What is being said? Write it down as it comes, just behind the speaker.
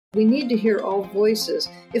We need to hear all voices.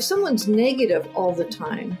 If someone's negative all the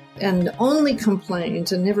time and only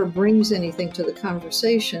complains and never brings anything to the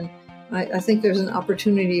conversation, I think there's an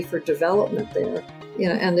opportunity for development there.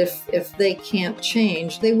 And if they can't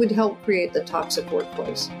change, they would help create the toxic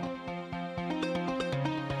workplace.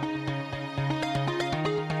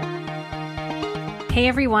 Hey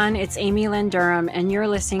everyone, it's Amy Lynn Durham, and you're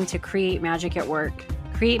listening to Create Magic at Work.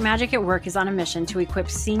 Create Magic at Work is on a mission to equip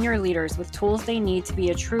senior leaders with tools they need to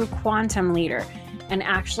be a true quantum leader and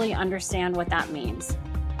actually understand what that means.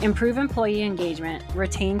 Improve employee engagement,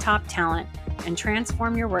 retain top talent, and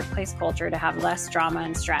transform your workplace culture to have less drama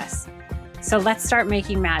and stress. So let's start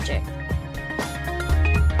making magic.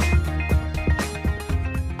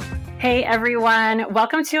 Hey everyone,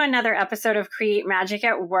 welcome to another episode of Create Magic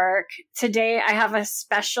at Work. Today I have a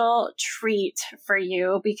special treat for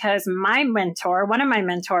you because my mentor, one of my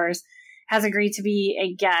mentors, has agreed to be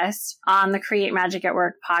a guest on the Create Magic at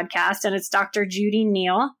Work podcast, and it's Dr. Judi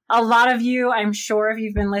Neal. A lot of you, I'm sure if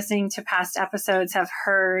you've been listening to past episodes, have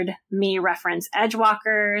heard me reference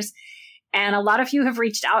Edgewalkers, and a lot of you have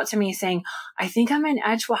reached out to me saying, I think I'm an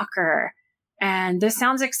Edgewalker. And this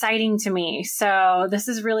sounds exciting to me. So this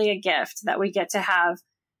is really a gift that we get to have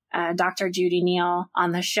Dr. Judi Neal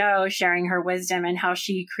on the show, sharing her wisdom and how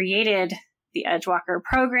she created the Edgewalker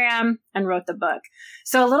program and wrote the book.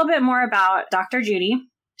 So a little bit more about Dr. Judi.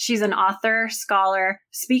 She's an author, scholar,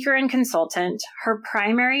 speaker, and consultant. Her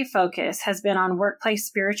primary focus has been on workplace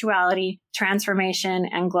spirituality, transformation,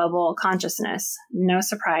 and global consciousness. No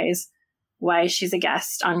surprise why she's a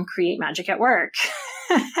guest on Create Magic at Work.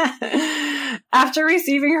 After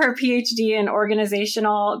receiving her PhD in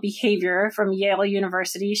organizational behavior from Yale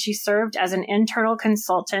University, she served as an internal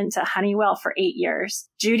consultant to Honeywell for 8 years.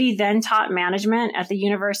 Judi then taught management at the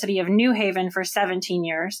University of New Haven for 17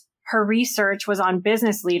 years. Her research was on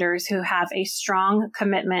business leaders who have a strong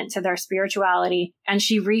commitment to their spirituality, and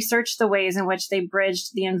she researched the ways in which they bridged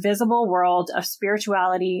the invisible world of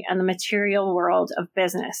spirituality and the material world of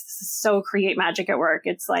business. This is so Create Magic at Work.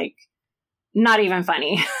 It's like not even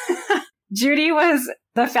funny. Judi was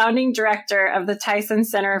the founding director of the Tyson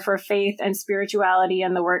Center for Faith and Spirituality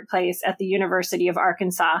in the Workplace at the University of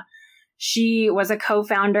Arkansas. She was a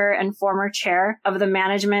co-founder and former chair of the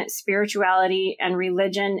Management, Spirituality, and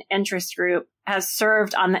Religion Interest Group, has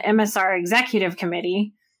served on the MSR Executive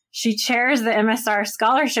Committee. She chairs the MSR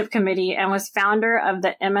Scholarship Committee and was founder of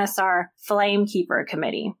the MSR Flamekeeper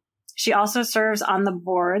Committee. She also serves on the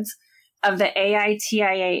boards of the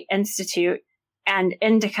AITIA Institute and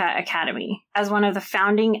Indica Academy as one of the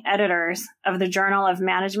founding editors of the Journal of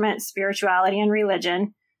Management, Spirituality, and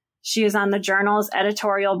Religion. She is on the journal's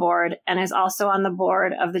editorial board and is also on the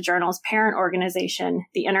board of the journal's parent organization,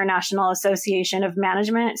 the International Association of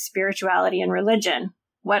Management, Spirituality, and Religion.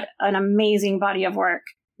 What an amazing body of work.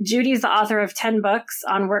 Judi is the author of 10 books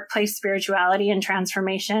on workplace spirituality and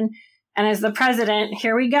transformation, and is the president,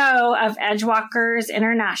 here we go, of Edgewalkers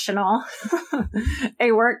International,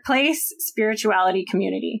 a workplace spirituality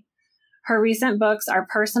community. Her recent books are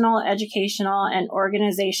Personal, Educational, and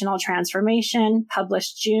Organizational Transformation,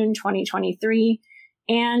 published June 2023,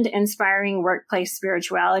 and Inspiring Workplace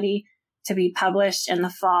Spirituality, to be published in the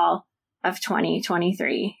fall of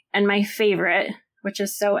 2023. And my favorite, which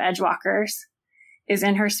is so Edgewalkers, is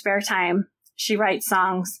in her spare time, she writes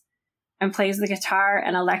songs and plays the guitar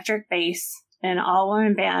and electric bass in an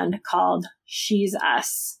all-woman band called She's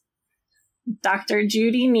Us. Dr.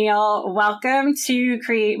 Judi Neal, welcome to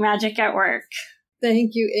Create Magic at Work.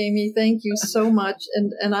 Thank you, Amy. Thank you so much.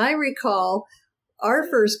 And I recall our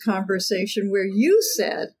first conversation where you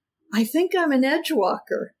said, I think I'm an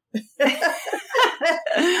Edgewalker.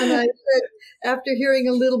 And I said, after hearing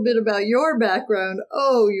a little bit about your background,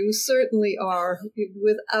 oh, you certainly are,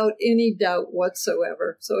 without any doubt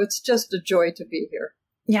whatsoever. So it's just a joy to be here.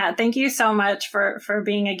 Yeah, thank you so much for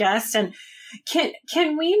being a guest. And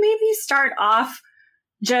can we maybe start off,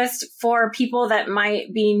 just for people that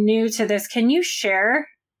might be new to this, can you share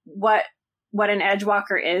what an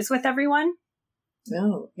Edgewalker is with everyone?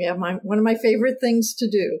 Oh, yeah, one of my favorite things to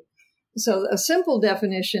do. So a simple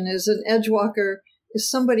definition is an Edgewalker is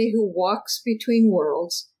somebody who walks between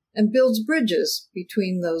worlds and builds bridges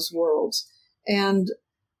between those worlds. And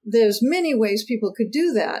there's many ways people could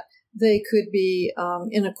do that. They could be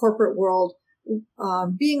in a corporate world,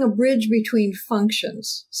 being a bridge between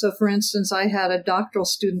functions. So, for instance, I had a doctoral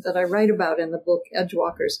student that I write about in the book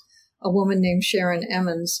Edgewalkers, a woman named Sharon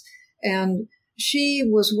Emmons, and she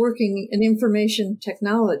was working in information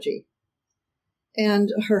technology. And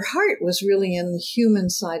her heart was really in the human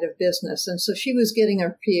side of business. And so she was getting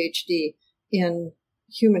her PhD in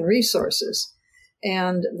human resources.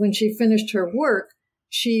 And when she finished her work,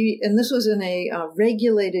 and this was in a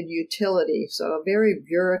regulated utility, so a very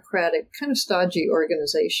bureaucratic, kind of stodgy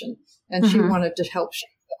organization. And she wanted to help shape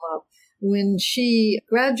them up. When she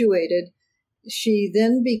graduated, she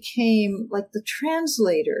then became like the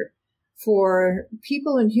translator for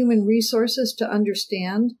people in human resources to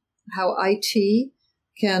understand how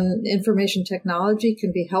information technology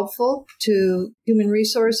can be helpful to human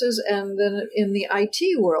resources. And then in the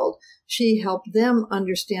IT world, she helped them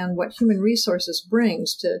understand what human resources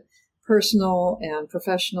brings to personal and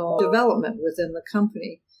professional development within the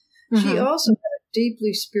company. She also had a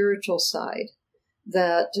deeply spiritual side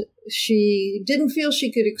that she didn't feel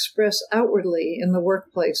she could express outwardly in the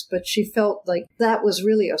workplace, but she felt like that was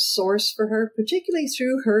really a source for her, particularly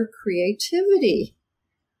through her creativity,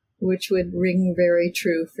 which would ring very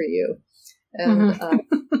true for you. And,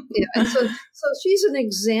 and so she's an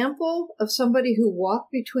example of somebody who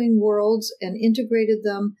walked between worlds and integrated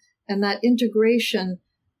them, and that integration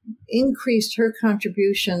increased her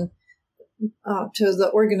contribution to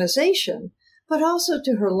the organization, but also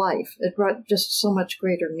to her life. It brought just so much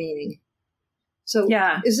greater meaning. So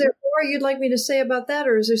is there more you'd like me to say about that,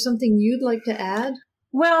 or is there something you'd like to add?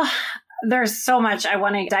 Well, there's so much I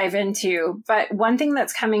want to dive into, but one thing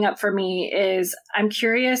that's coming up for me is I'm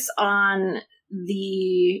curious on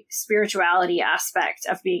the spirituality aspect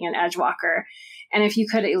of being an Edgewalker. And if you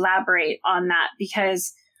could elaborate on that,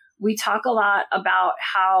 because we talk a lot about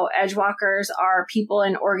how Edgewalkers are people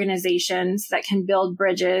and organizations that can build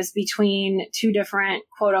bridges between two different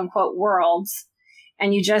quote unquote worlds.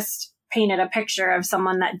 And you just painted a picture of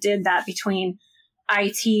someone that did that between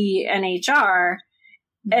IT and HR.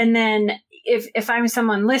 And then if I'm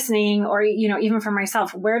someone listening, or, even for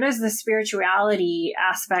myself, where does the spirituality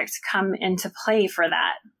aspect come into play for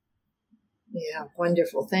that? Yeah,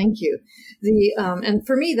 wonderful. Thank you. And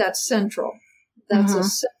for me, that's central. That's a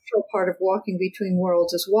central part of walking between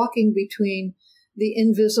worlds, is walking between the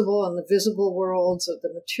invisible and the visible worlds, of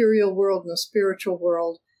the material world and the spiritual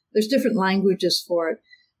world. There's different languages for it,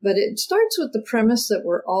 but it starts with the premise that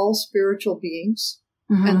we're all spiritual beings.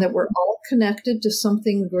 And that we're all connected to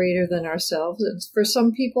something greater than ourselves. And for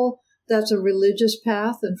some people, that's a religious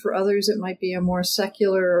path. And for others, it might be a more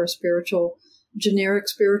secular or generic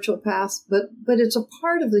spiritual path. But it's a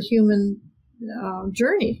part of the human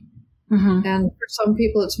journey. And for some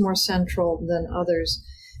people, it's more central than others.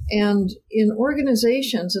 And in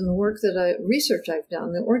organizations and the research I've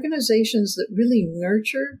done, the organizations that really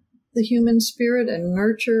nurture the human spirit and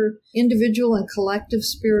nurture individual and collective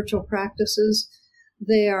spiritual practices,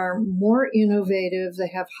 they are more innovative. They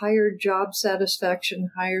have higher job satisfaction,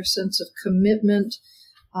 higher sense of commitment.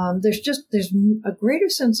 There's a greater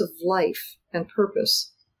sense of life and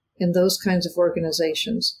purpose in those kinds of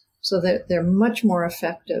organizations, so that they're much more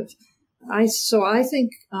effective. I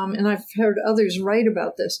think, and I've heard others write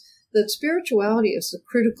about this, that spirituality is the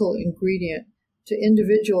critical ingredient to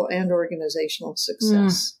individual and organizational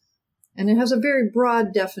success. And it has a very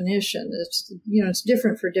broad definition. It's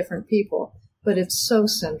different for different people, but it's so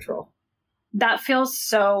central. That feels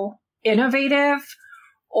so innovative.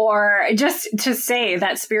 Or just to say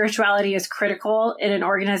that spirituality is critical in an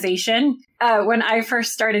organization. When I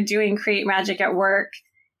first started doing Create Magic at Work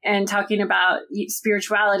and talking about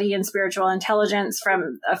spirituality and spiritual intelligence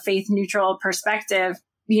from a faith neutral perspective,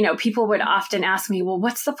 people would often ask me, well,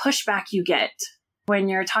 what's the pushback you get when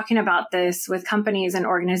you're talking about this with companies and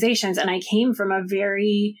organizations? And I came from a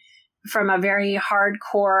very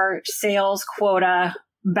hardcore sales quota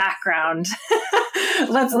background.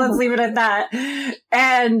 Let's leave it at that.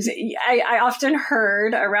 And I often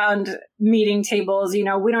heard around meeting tables,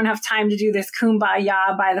 we don't have time to do this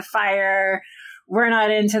kumbaya by the fire. We're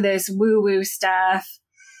not into this woo-woo stuff.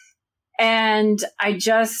 And I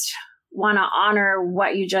just want to honor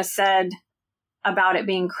what you just said about it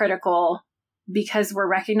being critical, because we're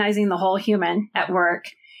recognizing the whole human at work.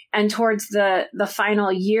 And towards the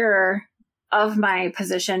final year of my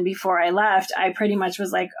position before I left, I pretty much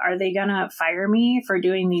was like, are they going to fire me for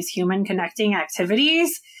doing these human connecting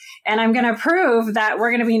activities? And I'm going to prove that we're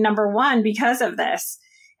going to be number one because of this.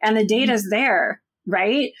 And the data's there,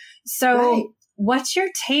 right? So what's your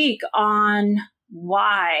take on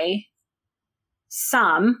why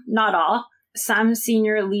some, not all, some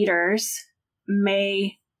senior leaders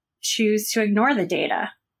may choose to ignore the data?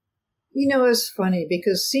 It's funny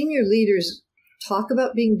because senior leaders talk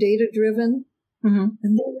about being data-driven, and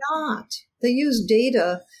they're not. They use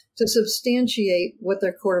data to substantiate what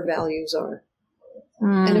their core values are.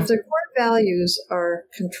 And if their core values are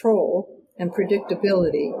control and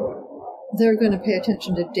predictability, they're going to pay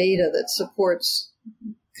attention to data that supports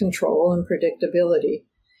control and predictability.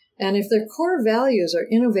 And if their core values are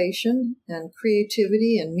innovation and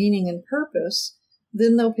creativity and meaning and purpose,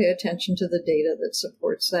 then they'll pay attention to the data that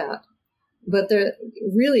supports that. But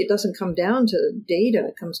really, it doesn't come down to data.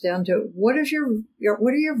 It comes down to what are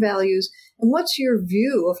your values and what's your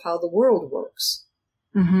view of how the world works.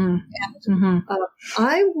 Mm-hmm. And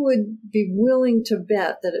I would be willing to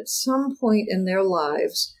bet that at some point in their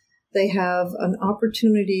lives, they have an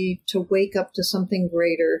opportunity to wake up to something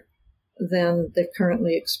greater than they've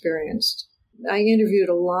currently experienced. I interviewed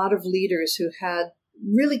a lot of leaders who had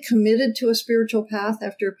really committed to a spiritual path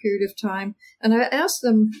after a period of time. And I asked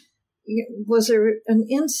them, was there an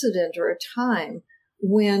incident or a time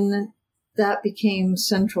when that became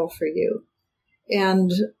central for you?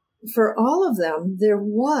 And for all of them, there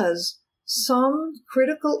was some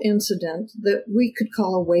critical incident that we could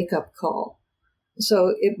call a wake-up call.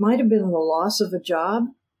 So it might have been the loss of a job.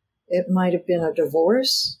 It might have been a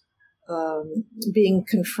divorce, being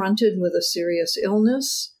confronted with a serious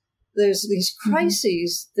illness. There's these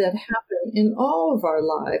crises that happen in all of our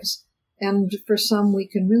lives. And for some, we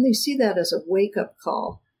can really see that as a wake-up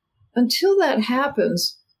call. Until that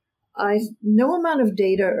happens, no amount of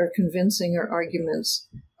data or convincing or arguments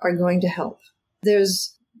are going to help.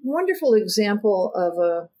 There's a wonderful example of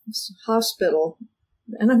a hospital,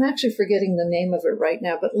 and I'm actually forgetting the name of it right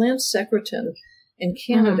now, but Lance Secretan in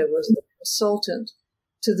Canada was the consultant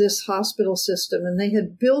to this hospital system, and they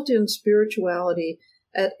had built in spirituality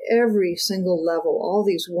at every single level, all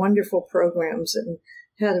these wonderful programs, and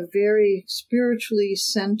had a very spiritually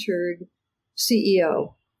centered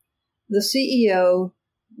CEO. The CEO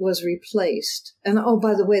was replaced. And oh,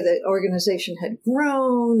 by the way, the organization had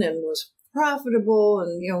grown and was profitable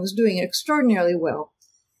and, was doing extraordinarily well.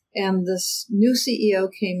 And this new CEO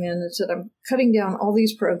came in and said, I'm cutting down all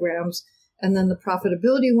these programs. And then the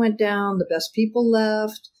profitability went down. The best people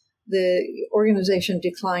left. The organization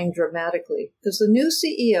declined dramatically because the new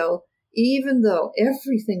CEO, even though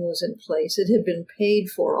everything was in place, it had been paid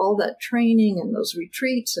for, all that training and those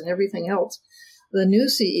retreats and everything else. The new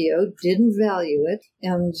CEO didn't value it,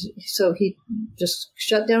 and so he just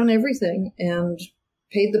shut down everything and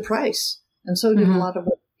paid the price. And so did a lot of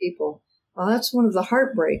other people. Well, that's one of the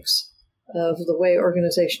heartbreaks of the way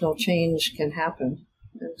organizational change can happen.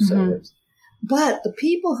 And but the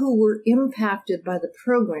people who were impacted by the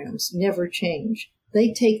programs never change.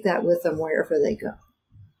 They take that with them wherever they go.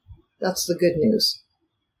 That's the good news.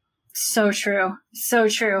 So true. So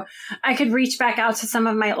true. I could reach back out to some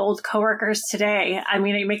of my old coworkers today. I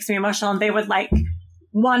mean, it makes me emotional, and they would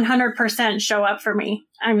 100% show up for me.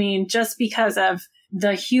 I mean, just because of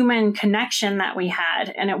the human connection that we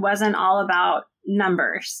had, and it wasn't all about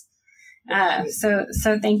numbers. So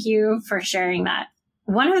thank you for sharing that.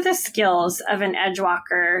 One of the skills of an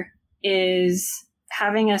Edgewalker is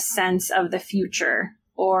having a sense of the future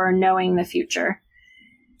or knowing the future.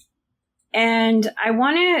 And I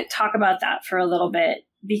want to talk about that for a little bit,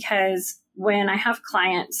 because when I have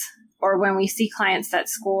clients, or when we see clients that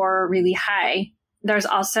score really high, there's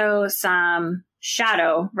also some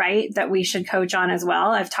shadow, right, that we should coach on as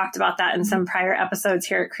well. I've talked about that in some prior episodes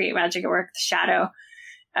here at Create Magic at Work, the shadow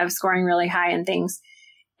of scoring really high and things.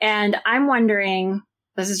 And I'm wondering,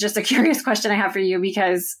 this is just a curious question I have for you,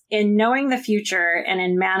 because in knowing the future and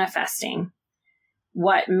in manifesting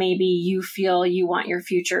what maybe you feel you want your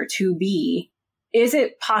future to be, is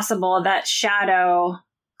it possible that shadow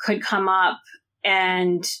could come up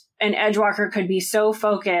and an Edgewalker could be so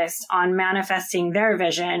focused on manifesting their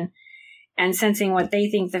vision and sensing what they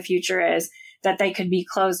think the future is, that they could be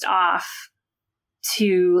closed off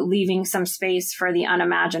to leaving some space for the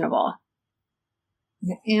unimaginable?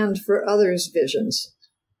 And for others' visions.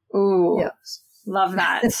 Ooh, yes. Love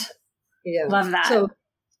that. Yeah. Love that. So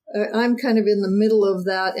I'm kind of in the middle of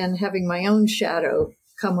that and having my own shadow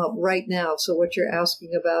come up right now. So what you're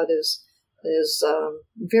asking about is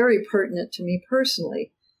very pertinent to me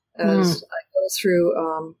personally, as I go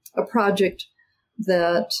through a project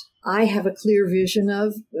that I have a clear vision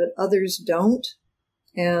of, but others don't.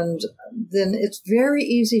 And then it's very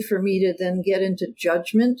easy for me to then get into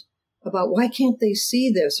judgment about why can't they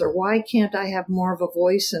see this, or why can't I have more of a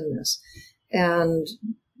voice in this? And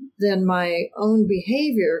then my own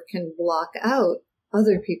behavior can block out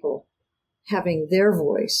other people having their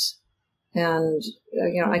voice. And,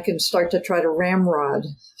 I can start to try to ramrod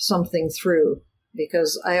something through,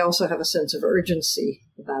 because I also have a sense of urgency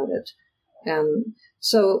about it. And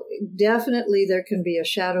so definitely there can be a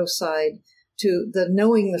shadow side to the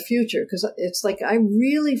knowing the future, because it's like I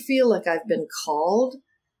really feel like I've been called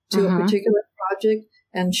to a particular project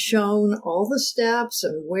and shown all the steps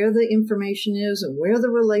and where the information is and where the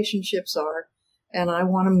relationships are, and I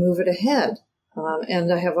want to move it ahead.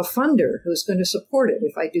 And I have a funder who's going to support it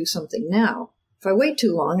if I do something now. If I wait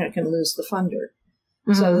too long, I can lose the funder.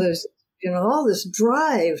 Mm-hmm. So there's, all this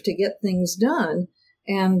drive to get things done,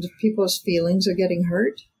 and people's feelings are getting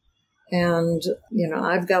hurt. And,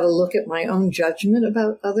 I've got to look at my own judgment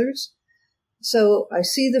about others. So I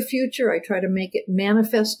see the future. I try to make it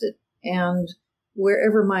manifest it. And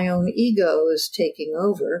wherever my own ego is taking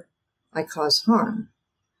over, I cause harm.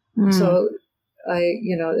 Mm. So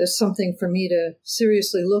it's something for me to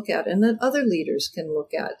seriously look at, and that other leaders can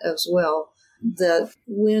look at as well. That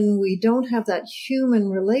when we don't have that human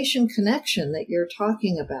relation connection that you're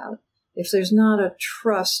talking about, if there's not a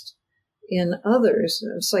trust in others,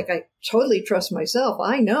 it's like I totally trust myself.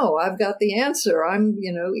 I know I've got the answer. I'm,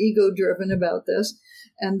 ego driven about this.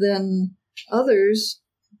 And then others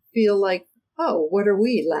feel like, oh, what are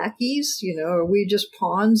we, lackeys? Are we just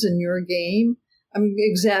pawns in your game? I'm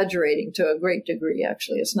exaggerating to a great degree,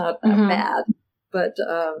 actually. It's not that bad. But,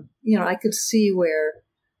 I could see where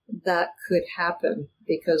that could happen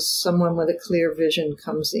because someone with a clear vision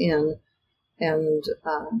comes in and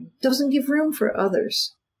doesn't give room for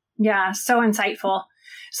others. Yeah, so insightful.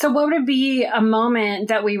 So what would be a moment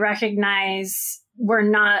that we recognize we're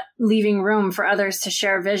not leaving room for others to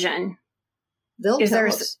share vision? They'll tell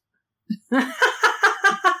us.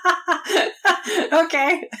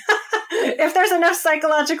 Okay. If there's enough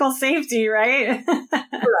psychological safety, right?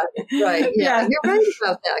 Right. Yeah, you're right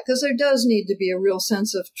about that, because there does need to be a real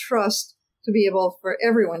sense of trust to be able for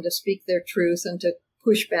everyone to speak their truth and to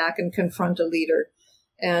push back and confront a leader.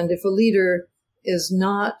 And if a leader is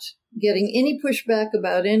not getting any pushback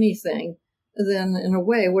about anything, then in a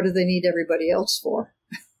way, what do they need everybody else for?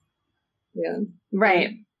 Yeah.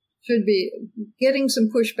 Right. Should be getting some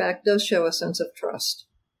pushback does show a sense of trust.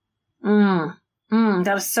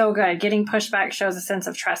 That was so good. Getting pushback shows a sense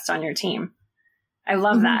of trust on your team. I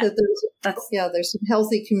love that. There's some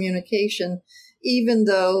healthy communication, even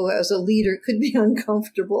though as a leader it could be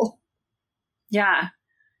uncomfortable. Yeah.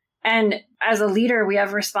 And as a leader, we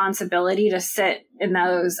have responsibility to sit in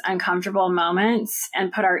those uncomfortable moments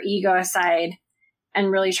and put our ego aside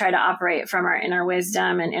and really try to operate from our inner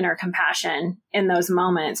wisdom and inner compassion in those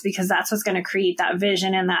moments, because that's what's going to create that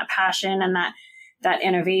vision and that passion and that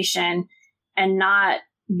innovation, and not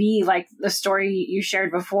be like the story you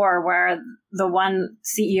shared before where the one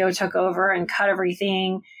CEO took over and cut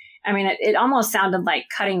everything. I mean, it almost sounded like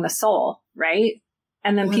cutting the soul, right?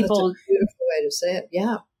 And then people... That's a beautiful way to say it.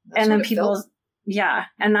 Yeah. And then people... Yeah.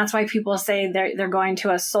 And that's why people say they're going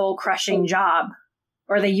to a soul crushing job,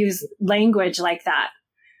 or they use language like that,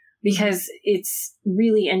 because it's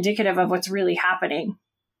really indicative of what's really happening.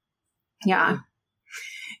 Yeah.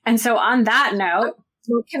 And so on that note...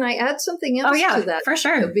 Well, can I add something else to that? For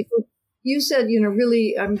sure. Because you said,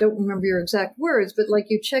 really, I don't remember your exact words, but like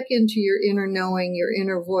you check into your inner knowing, your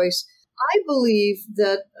inner voice. I believe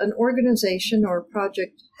that an organization or a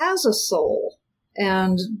project has a soul.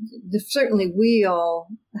 And certainly we all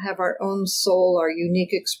have our own soul, our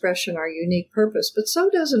unique expression, our unique purpose, but so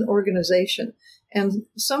does an organization. And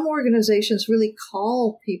some organizations really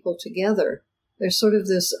call people together. There's sort of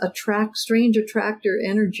this strange attractor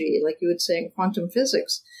energy, like you would say in quantum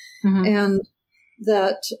physics. Mm-hmm. And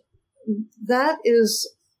that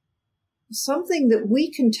is something that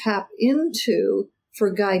we can tap into for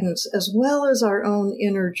guidance, as well as our own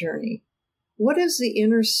inner journey. What is the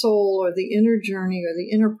inner soul or the inner journey or the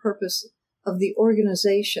inner purpose of the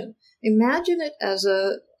organization? Imagine it as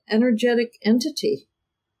an energetic entity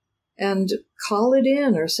and call it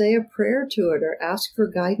in, or say a prayer to it, or ask for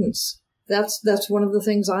guidance. That's one of the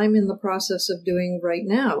things I'm in the process of doing right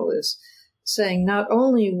now, is saying not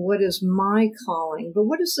only what is my calling, but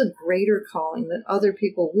what is the greater calling that other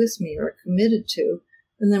people with me are committed to?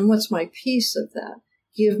 And then what's my piece of that?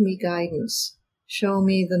 Give me guidance. Show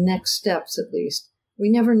me the next steps, at least. We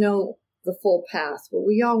never know the full path, but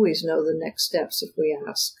we always know the next steps if we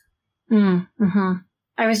ask. Mm-hmm.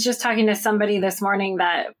 I was just talking to somebody this morning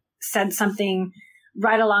that said something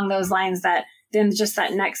right along those lines, that then just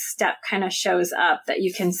that next step kind of shows up that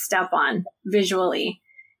you can step on visually.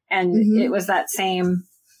 And it was that same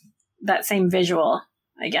visual,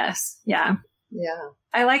 I guess. Yeah. Yeah.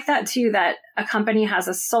 I like that too, that a company has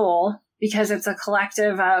a soul, because it's a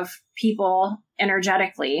collective of people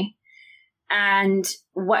energetically. And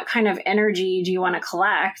what kind of energy do you want to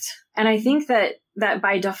collect? And I think that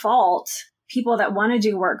by default, people that want to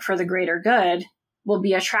do work for the greater good will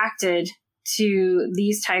be attracted to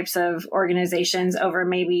these types of organizations over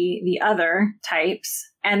maybe the other types.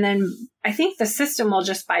 And then I think the system will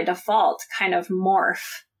just by default kind of morph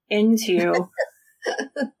into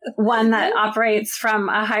one that operates from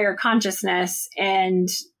a higher consciousness and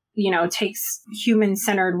takes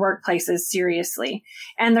human-centered workplaces seriously.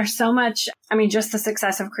 And there's so much, just the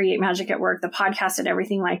success of Create Magic at Work, the podcast and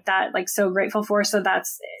everything like that, like so grateful for. So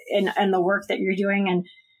that's in the work that you're doing and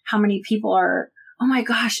how many people are, oh my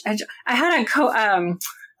gosh. I had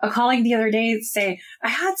a colleague the other day say, I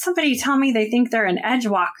had somebody tell me they think they're an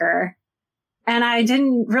Edgewalker. And I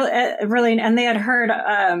didn't really, and they had heard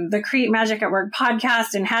the Create Magic at Work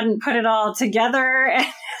podcast and hadn't put it all together.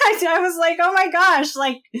 And I was like, oh my gosh,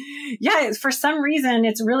 for some reason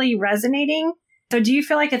it's really resonating. So do you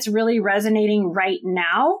feel like it's really resonating right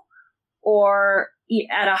now or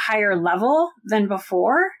at a higher level than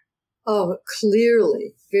before? Oh,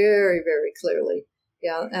 clearly, very, very clearly.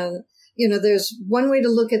 Yeah. And, there's one way to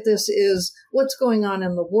look at this is what's going on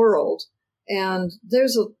in the world. And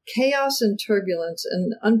there's a chaos and turbulence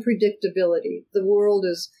and unpredictability. The world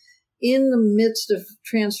is in the midst of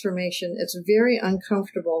transformation. It's very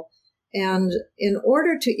uncomfortable. And in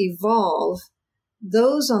order to evolve,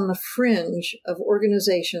 those on the fringe of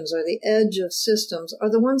organizations or the edge of systems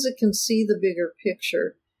are the ones that can see the bigger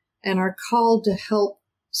picture and are called to help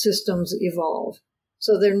systems evolve.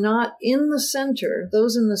 So they're not in the center.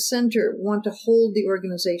 Those in the center want to hold the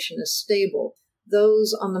organization as stable.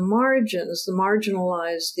 Those on the margins, the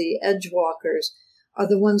marginalized, the edgewalkers, are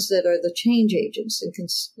the ones that are the change agents and can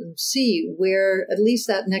see where, at least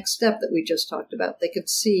that next step that we just talked about, they could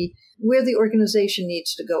see where the organization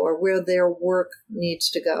needs to go or where their work needs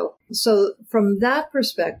to go. So from that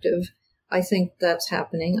perspective, I think that's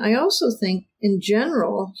happening. I also think in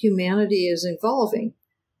general, humanity is evolving.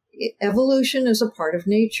 Evolution is a part of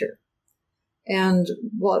nature. And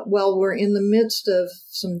while we're in the midst of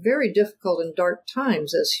some very difficult and dark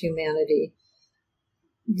times as humanity,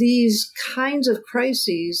 these kinds of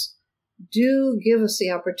crises do give us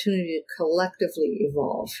the opportunity to collectively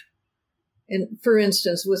evolve. And for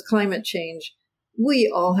instance, with climate change,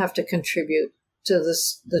 we all have to contribute to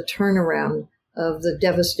the turnaround of the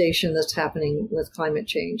devastation that's happening with climate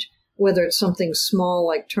change, whether it's something small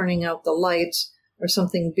like turning out the lights or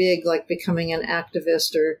something big like becoming an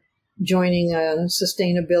activist or joining a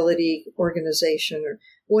sustainability organization or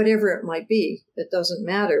whatever it might be. It doesn't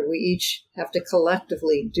matter. We each have to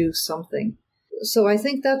collectively do something. So I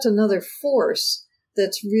think that's another force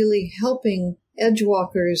that's really helping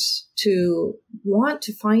Edgewalkers to want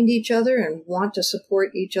to find each other and want to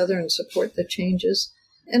support each other and support the changes.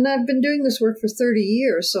 And I've been doing this work for 30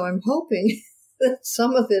 years, so I'm hoping that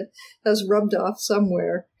some of it has rubbed off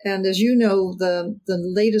somewhere. And as you know, the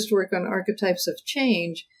latest work on archetypes of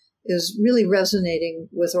change is really resonating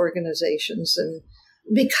with organizations. And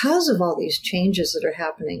because of all these changes that are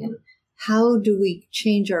happening, and how do we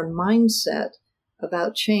change our mindset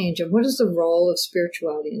about change? And what is the role of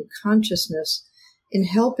spirituality and consciousness in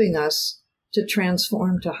helping us to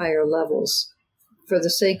transform to higher levels for the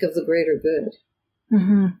sake of the greater good?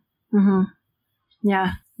 Mm-hmm. Mm-hmm.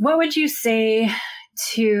 Yeah. What would you say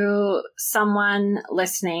to someone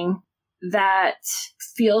listening that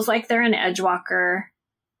feels like they're an Edgewalker?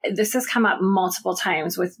 This has come up multiple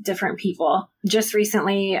times with different people. Just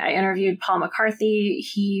recently, I interviewed Paul McCarthy.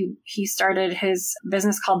 He started his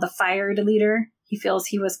business called The Fired Leader. He feels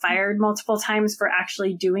he was fired multiple times for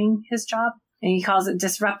actually doing his job, and he calls it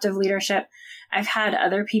disruptive leadership. I've had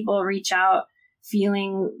other people reach out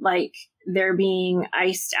feeling like they're being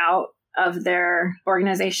iced out of their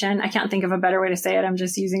organization. I can't think of a better way to say it. I'm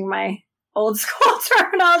just using my old school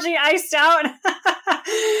terminology, iced out.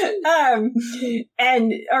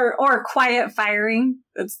 Or quiet firing.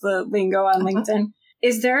 That's the lingo on LinkedIn.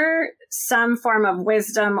 Is there some form of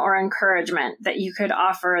wisdom or encouragement that you could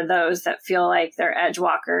offer those that feel like they're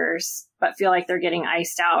Edgewalkers, but feel like they're getting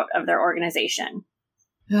iced out of their organization?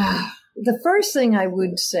 The first thing I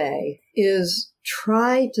would say is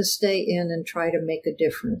try to stay in and try to make a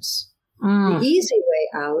difference. The easy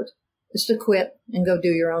way out is to quit and go do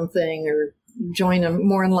your own thing or join a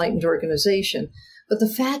more enlightened organization. But the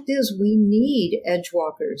fact is we need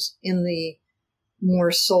Edgewalkers in the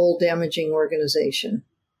more soul-damaging organization.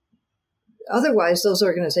 Otherwise, those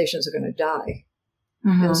organizations are going to die.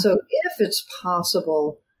 Mm-hmm. And so if it's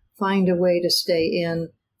possible, find a way to stay in,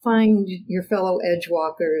 find your fellow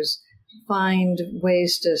Edgewalkers, find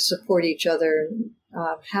ways to support each other,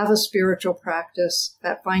 have a spiritual practice,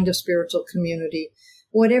 find a spiritual community,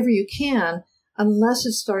 whatever you can, unless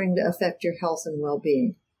it's starting to affect your health and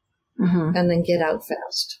well-being. Mm-hmm. And then get out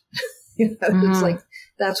fast. It's like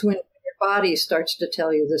that's when your body starts to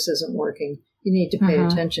tell you this isn't working. You need to pay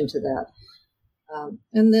attention to that.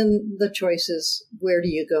 And then the choice is, where do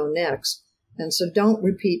you go next? And so don't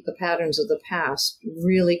repeat the patterns of the past.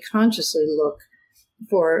 Really consciously look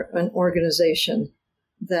for an organization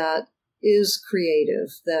that is creative,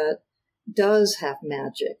 that does have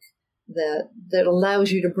magic, that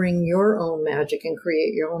allows you to bring your own magic and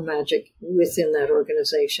create your own magic within that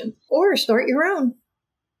organization, or start your own,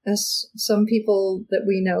 as some people that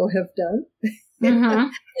we know have done. Mm-hmm.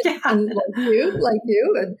 Yeah. And like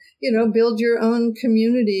you, and, you know, build your own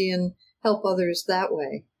community and help others that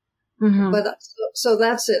way. Mm-hmm. But so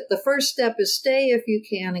that's it. The first step is stay if you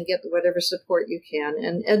can and get whatever support you can.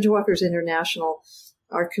 And Edgewalkers International,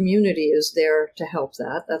 our community, is there to help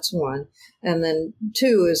that. That's one. And then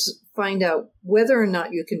two is find out whether or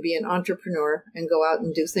not you can be an entrepreneur and go out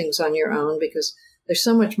and do things on your own, because there's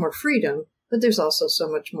so much more freedom, but there's also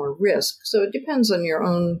so much more risk. So it depends on your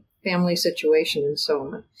own family situation and so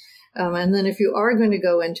on. And then if you are going to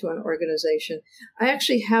go into an organization, I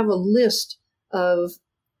actually have a list of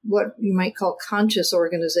what you might call conscious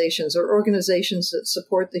organizations, or organizations that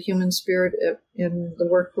support the human spirit in the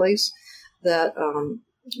workplace, that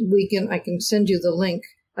I can send you the link.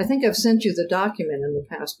 I think I've sent you the document in the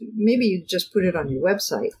past. Maybe you just put it on your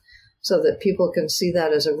website so that people can see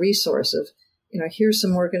that as a resource of, you know, here's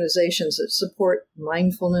some organizations that support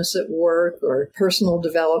mindfulness at work or personal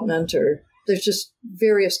development, or there's just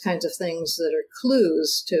various kinds of things that are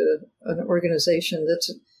clues to an organization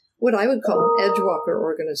that's what I would call an Edgewalker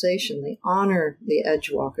organization. They honor the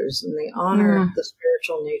Edgewalkers and they honor the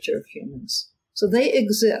spiritual nature of humans. So they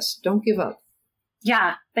exist. Don't give up.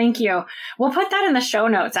 Yeah, thank you. We'll put that in the show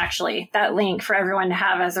notes, actually, that link for everyone to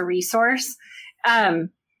have as a resource. Oh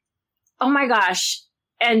my gosh.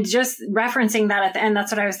 And just referencing that at the end,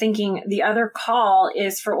 that's what I was thinking. The other call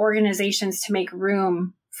is for organizations to make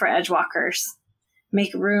room for Edgewalkers,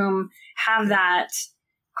 make room, have that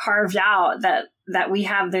carved out, that we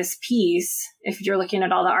have this piece, if you're looking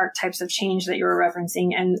at all the archetypes of change that you were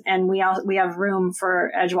referencing, and we have room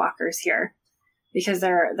for Edgewalkers here because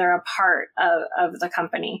they're a part of the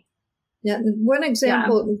company. Yeah. One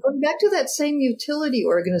example, going back to that same utility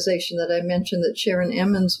organization that I mentioned that Sharon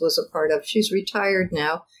Emmons was a part of. She's retired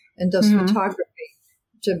now and does photography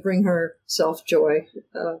to bring herself joy.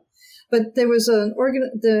 But there was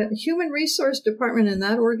the Human Resource Department in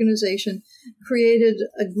that organization created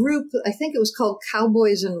a group, I think it was called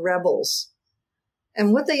Cowboys and Rebels.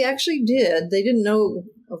 And what they actually did, they didn't know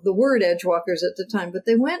of the word Edgewalkers at the time, but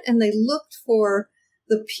they went and they looked for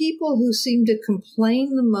the people who seemed to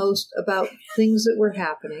complain the most about things that were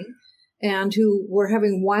happening and who were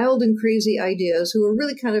having wild and crazy ideas, who were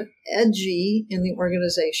really kind of edgy in the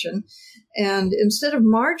organization. And instead of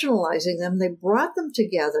marginalizing them, they brought them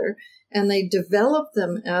together and they developed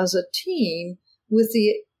them as a team with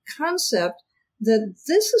the concept that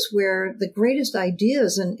this is where the greatest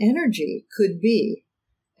ideas and energy could be.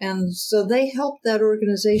 And so they helped that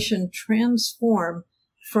organization transform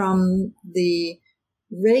from the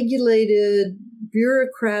regulated,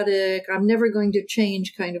 bureaucratic, I'm never going to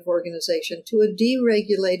change kind of organization to a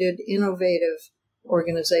deregulated, innovative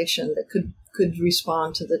organization that could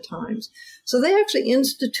respond to the times. So they actually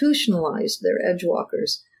institutionalized their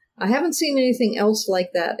Edgewalkers. I haven't seen anything else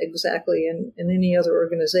like that exactly in any other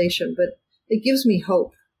organization, but it gives me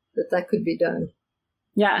hope that could be done.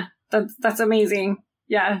 Yeah, that's amazing.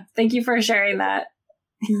 Yeah, thank you for sharing that.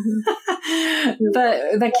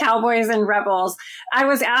 The Cowboys and Rebels. I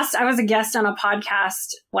was a guest on a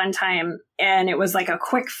podcast one time, and it was like a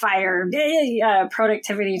quick fire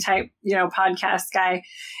productivity type, podcast guy.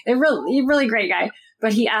 Really great guy.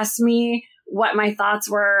 But he asked me what my thoughts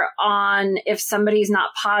were on if somebody's not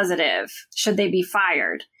positive, should they be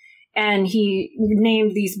fired? And he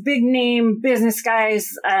named these big name business guys,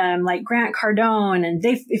 like Grant Cardone, and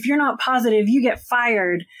if you're not positive, you get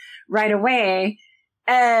fired right away.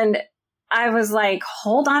 And I was like,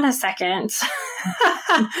 hold on a second.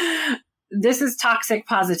 This is toxic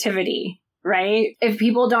positivity, right? If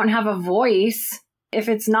people don't have a voice, if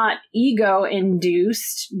it's not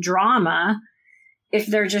ego-induced drama, if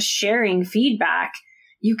they're just sharing feedback,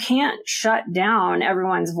 you can't shut down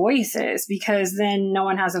everyone's voices, because then no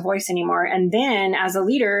one has a voice anymore. And then as a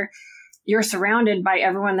leader, you're surrounded by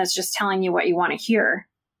everyone that's just telling you what you want to hear.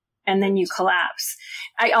 And then you collapse.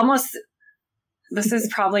 This is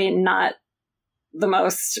probably not the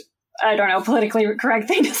most, politically correct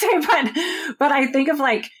thing to say, but I think of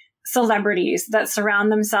like celebrities that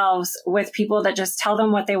surround themselves with people that just tell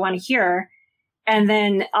them what they want to hear. And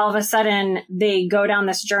then all of a sudden they go down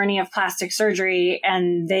this journey of plastic surgery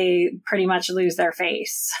and they pretty much lose their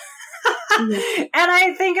face. And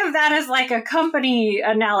I think of that as like a company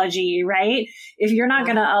analogy, right? If you're not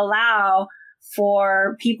going to allow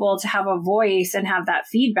for people to have a voice and have that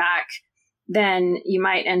feedback, then you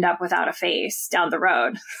might end up without a face down the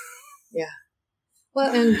road. Yeah.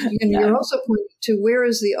 Well, and you're also pointing to where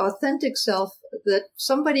is the authentic self, that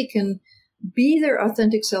somebody can be their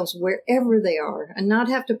authentic selves wherever they are and not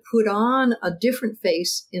have to put on a different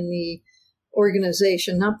face in the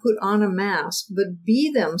organization, not put on a mask, but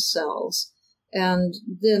be themselves. And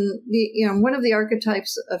then, one of the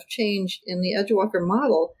archetypes of change in the Edgewalker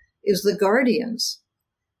model is the guardians.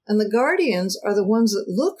 And the guardians are the ones that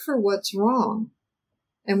look for what's wrong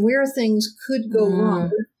and where things could go wrong,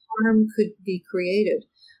 where harm could be created.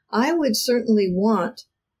 I would certainly want,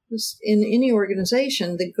 in any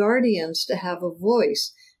organization, the guardians to have a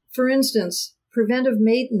voice. For instance, preventive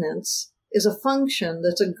maintenance is a function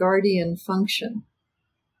that's a guardian function.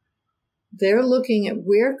 They're looking at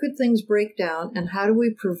where could things break down and how do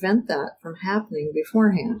we prevent that from happening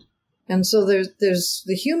beforehand. And so there's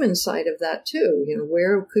the human side of that too.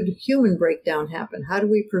 Where could human breakdown happen? How do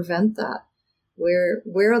we prevent that?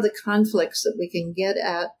 Where are the conflicts that we can get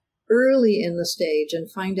at early in the stage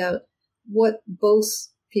and find out what both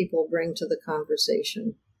people bring to the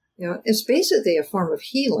conversation? It's basically a form of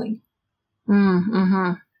healing.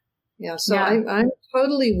 Mm-hmm. Yeah. So I'm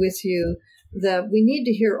totally with you that we need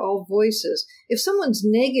to hear all voices. If someone's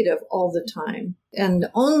negative all the time and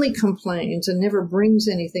only complains and never brings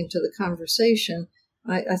anything to the conversation,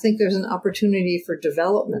 I think there's an opportunity for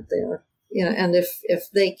development there. And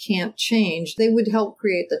if they can't change, they would help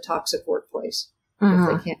create the toxic workplace if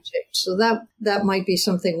they can't change. So that might be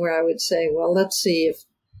something where I would say, well, let's see if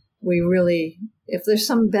there's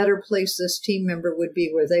some better place this team member would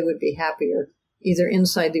be where they would be happier, either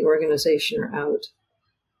inside the organization or out.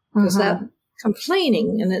 Because that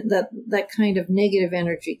complaining and that kind of negative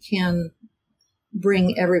energy can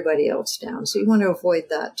bring everybody else down. So you want to avoid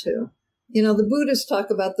that too. The Buddhists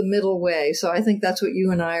talk about the middle way. So I think that's what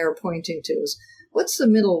you and I are pointing to is what's the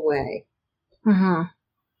middle way?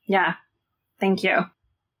 Yeah. Thank you.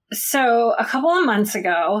 So a couple of months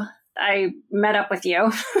ago, I met up with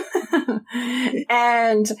you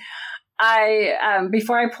and I,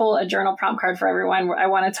 before I pull a journal prompt card for everyone, I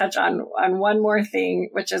want to touch on one more thing,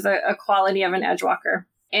 which is a quality of an Edgewalker.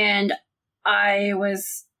 And I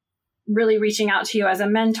was really reaching out to you as a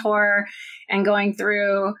mentor and going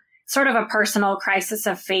through sort of a personal crisis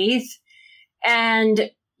of faith.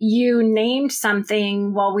 And you named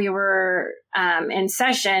something while we were in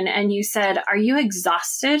session and you said, "Are you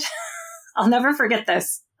exhausted?" I'll never forget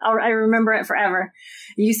this. I remember it forever.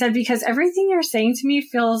 You said, "Because everything you're saying to me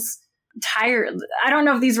feels tired." I don't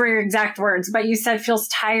know if these were your exact words, but you said feels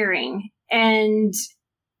tiring. And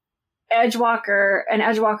an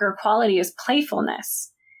Edgewalker quality is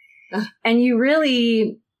playfulness. And you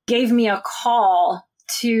really gave me a call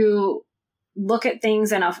to look at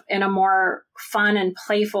things in a more fun and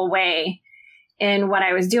playful way in what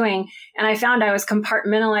I was doing. And I found I was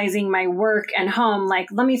compartmentalizing my work and home, like,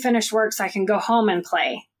 let me finish work so I can go home and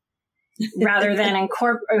play, rather than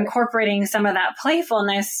incorporating some of that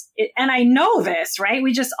playfulness. And I know this, right?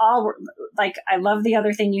 We just all, like, I love the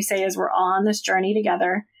other thing you say is we're all on this journey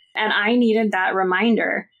together. And I needed that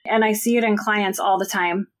reminder. And I see it in clients all the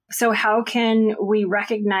time. So how can we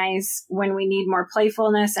recognize when we need more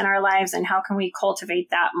playfulness in our lives, and how can we cultivate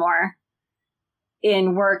that more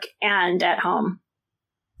in work and at home?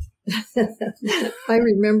 I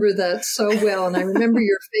remember that so well. And I remember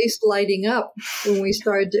your face lighting up when we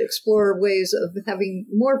started to explore ways of having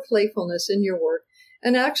more playfulness in your work.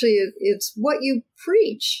 And actually, it's what you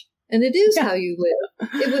preach, and it is how you live.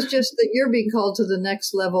 It was just that you're being called to the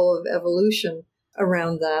next level of evolution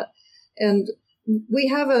around that. And we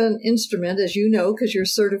have an instrument, as you know, because you're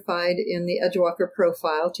certified in the Edgewalker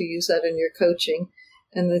profile, to use that in your coaching.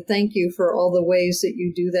 And I thank you for all the ways that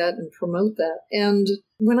you do that and promote that. And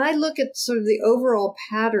when I look at sort of the overall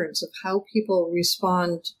patterns of how people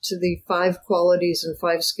respond to the 5 qualities and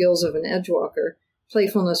 5 skills of an Edgewalker,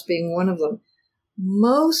 playfulness being one of them,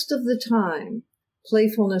 most of the time,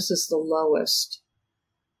 playfulness is the lowest.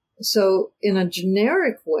 So in a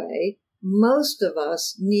generic way, most of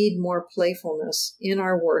us need more playfulness in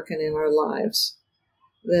our work and in our lives.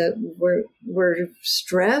 That we're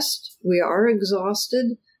stressed, we are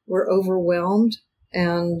exhausted, we're overwhelmed,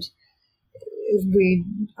 and we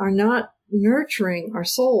are not nurturing our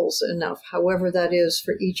souls enough, however that is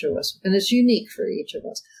for each of us. And it's unique for each of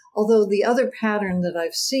us. Although the other pattern that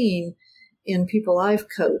I've seen in people I've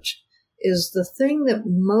coached is the thing that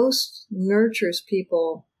most nurtures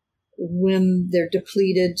people when they're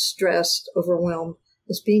depleted, stressed, overwhelmed,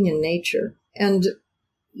 is being in nature. And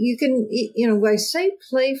you can, I say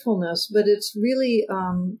playfulness, but it's really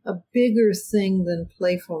a bigger thing than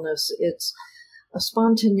playfulness. It's a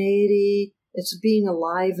spontaneity. It's being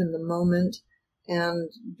alive in the moment. and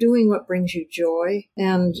doing what brings you joy.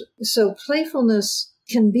 And so playfulness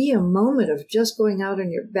can be a moment of just going out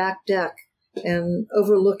on your back deck and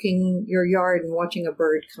overlooking your yard and watching a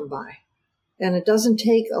bird come by. And it doesn't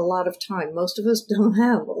take a lot of time. Most of us don't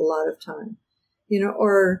have a lot of time.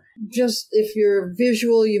 Or just if you're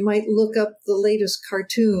visual, you might look up the latest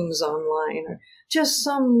cartoons online, or just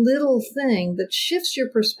some little thing that shifts your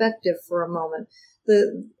perspective for a moment.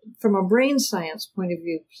 From a brain science point of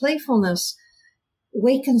view, playfulness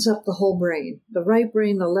wakens up the whole brain. The right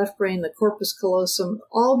brain, the left brain, the corpus callosum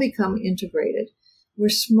all become integrated. We're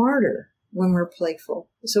smarter when we're playful.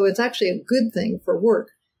 So it's actually a good thing for work,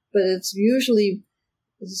 but it's usually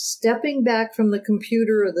stepping back from the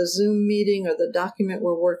computer or the Zoom meeting or the document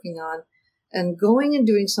we're working on and going and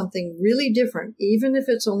doing something really different, even if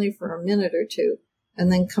it's only for a minute or two,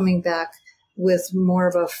 and then coming back with more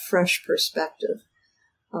of a fresh perspective.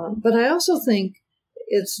 But I also think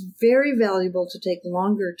it's very valuable to take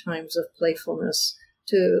longer times of playfulness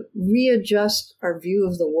to readjust our view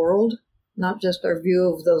of the world, not just our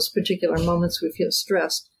view of those particular moments we feel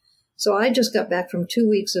stressed. So I just got back from 2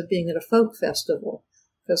 weeks of being at a folk festival,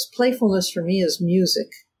 because playfulness for me is music.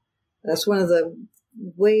 That's one of the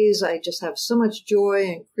ways I just have so much joy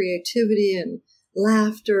and creativity and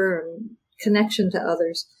laughter and connection to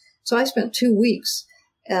others. So I spent 2 weeks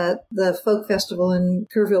at the folk festival in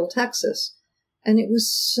Kerrville, Texas, and it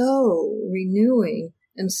was so renewing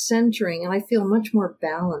and centering, and I feel much more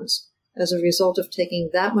balanced as a result of taking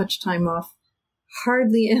that much time off,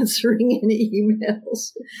 hardly answering any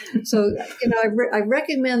emails. So, I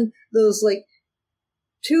recommend those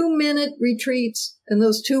 2-minute retreats and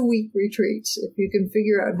those 2-week retreats, if you can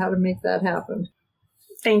figure out how to make that happen.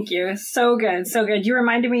 Thank you. So good. So good. You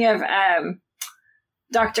reminded me of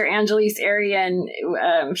Dr. Angelise Arian.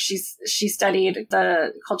 She studied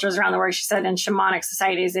the cultures around the world. She said in shamanic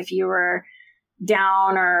societies, if you were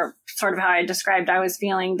down, or sort of how I described I was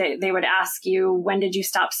feeling, they would ask you, when did you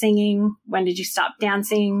stop singing? When did you stop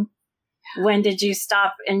dancing? When did you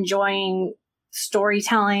stop enjoying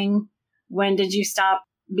storytelling? When did you stop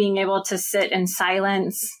being able to sit in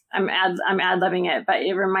silence? I'm ad-libbing it, but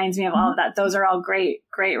it reminds me of all of that. Those are all great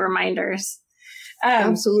reminders.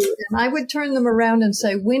 Absolutely. And I would turn them around and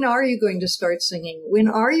say, when are you going to start singing? When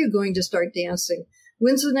are you going to start dancing?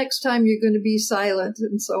 When's the next time you're going to be silent?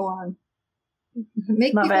 And so on.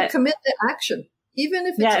 Make Love people it. commit to action, even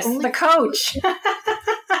if it's yes, only the coach.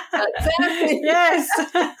 Exactly. Yes.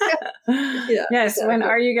 Yeah, yes. exactly. When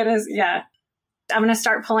are you going to, yeah. I'm going to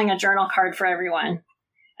start pulling a journal card for everyone.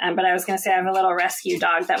 But I was going to say I have a little rescue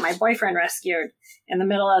dog that my boyfriend rescued in the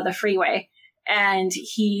middle of the freeway. And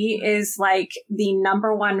he is like the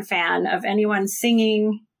 #1 fan of anyone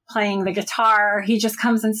singing, playing the guitar. He just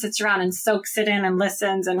comes and sits around and soaks it in and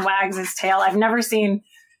listens and wags his tail. I've never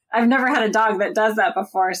had a dog that does that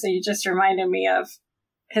before. So you just reminded me of,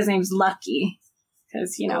 his name's Lucky,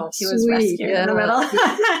 because, he was rescued in the middle.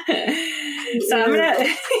 So I'm going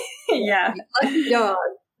to, yeah. Lucky dog.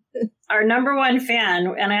 Our #1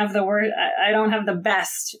 fan, and I don't have the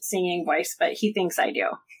best singing voice, but he thinks I do.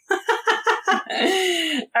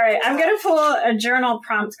 All right, I'm going to pull a journal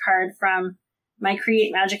prompt card from my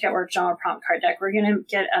Create Magic at Work journal prompt card deck. We're going to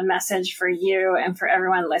get a message for you and for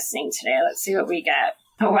everyone listening today. Let's see what we get.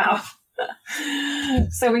 Oh, wow.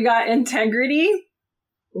 So we got integrity.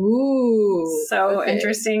 Ooh. So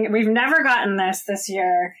interesting. We've never gotten this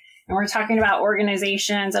year. And we're talking about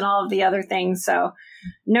organizations and all of the other things. So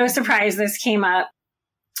no surprise this came up.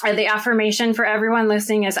 The affirmation for everyone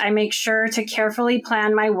listening is, I make sure to carefully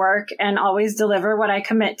plan my work and always deliver what I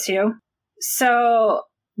commit to. So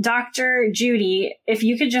Dr. Judi, if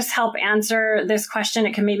you could just help answer this question,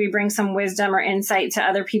 it can maybe bring some wisdom or insight to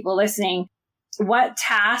other people listening. What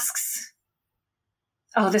tasks?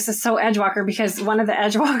 Oh, this is so Edgewalker, because one of the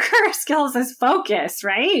Edgewalker skills is focus,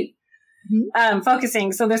 right? Mm-hmm.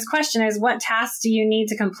 Focusing. So this question is, what tasks do you need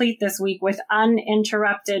to complete this week with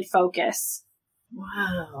uninterrupted focus?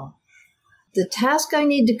 Wow. The task I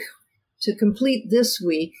need to complete this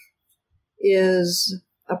week is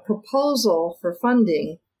a proposal for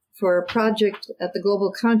funding for a project at the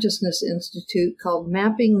Global Consciousness Institute called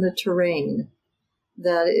Mapping the Terrain,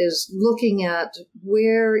 that is looking at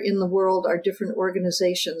where in the world are different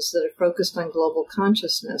organizations that are focused on global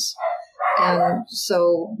consciousness. And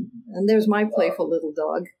there's my playful little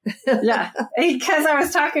dog. Yeah, because I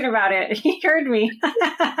was talking about it. He heard me.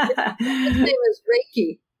 His name is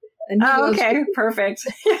Reiki. And okay, perfect.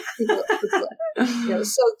 Yeah,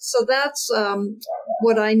 so that's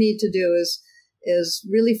what I need to do is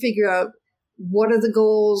really figure out what are the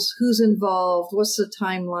goals, who's involved, what's the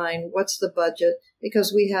timeline, what's the budget,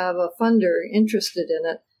 because we have a funder interested in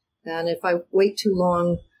it. And if I wait too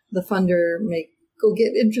long, the funder may go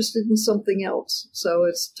get interested in something else. So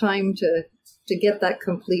it's time to get that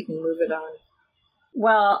complete and move it on.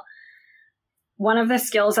 Well, one of the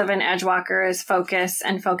skills of an Edgewalker is focus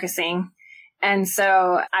and focusing. And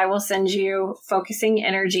so I will send you focusing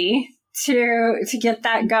energy to get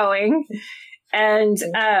that going. And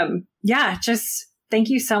just thank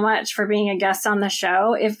you so much for being a guest on the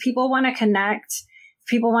show. If people want to connect, if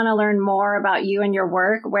people want to learn more about you and your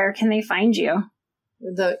work, where can they find you?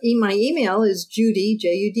 My email is Judi,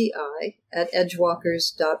 Judi,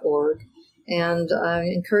 @edgewalkers.org. And I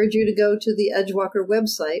encourage you to go to the Edgewalker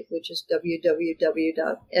website, which is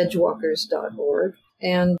www.edgewalkers.org.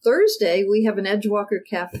 And Thursday, we have an Edgewalker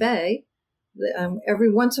Cafe. Every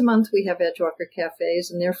once a month, we have Edgewalker Cafes,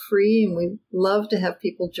 and they're free, and we love to have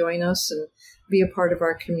people join us and be a part of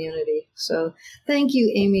our community. So thank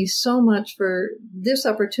you, Amy, so much for this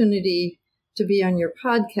opportunity to be on your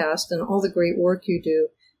podcast and all the great work you do.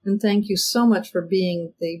 And thank you so much for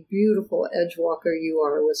being the beautiful Edgewalker you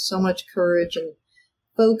are, with so much courage and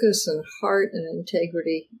focus and heart and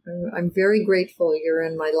integrity. I'm very grateful you're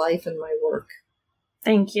in my life and my work.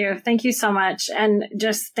 Thank you. Thank you so much. And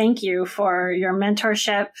just thank you for your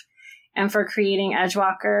mentorship and for creating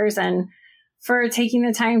Edgewalkers and for taking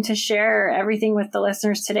the time to share everything with the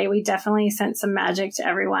listeners today. We definitely sent some magic to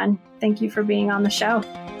everyone. Thank you for being on the show.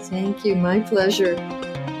 Thank you. My pleasure.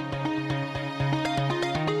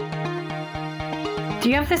 Do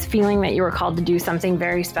you have this feeling that you were called to do something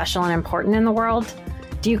very special and important in the world?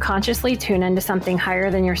 Do you consciously tune into something higher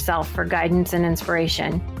than yourself for guidance and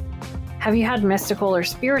inspiration? Have you had mystical or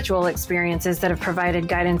spiritual experiences that have provided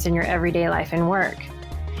guidance in your everyday life and work?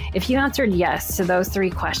 If you answered yes to those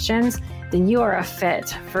 3 questions, then you are a fit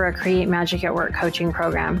for a Create Magic at Work coaching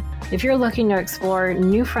program. If you're looking to explore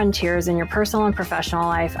new frontiers in your personal and professional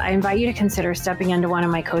life, I invite you to consider stepping into one of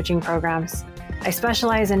my coaching programs. I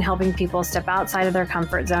specialize in helping people step outside of their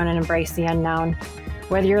comfort zone and embrace the unknown.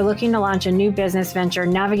 Whether you're looking to launch a new business venture,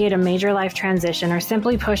 navigate a major life transition, or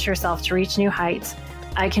simply push yourself to reach new heights,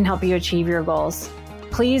 I can help you achieve your goals.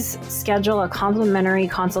 Please schedule a complimentary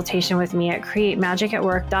consultation with me at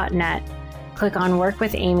createmagicatwork.net. Click on Work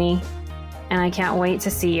with Amy, and I can't wait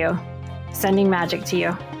to see you. Sending magic to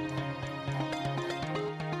you.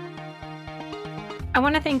 I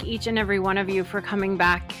want to thank each and every one of you for coming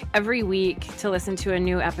back every week to listen to a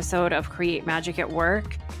new episode of Create Magic at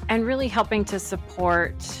Work and really helping to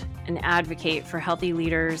support and advocate for healthy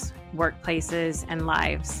leaders, workplaces, and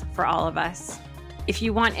lives for all of us. If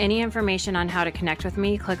you want any information on how to connect with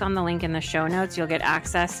me, click on the link in the show notes. You'll get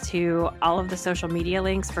access to all of the social media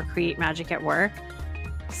links for Create Magic at Work.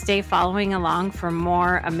 Stay following along for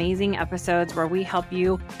more amazing episodes where we help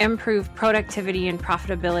you improve productivity and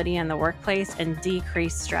profitability in the workplace and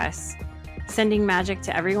decrease stress. Sending magic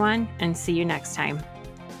to everyone, and see you next time.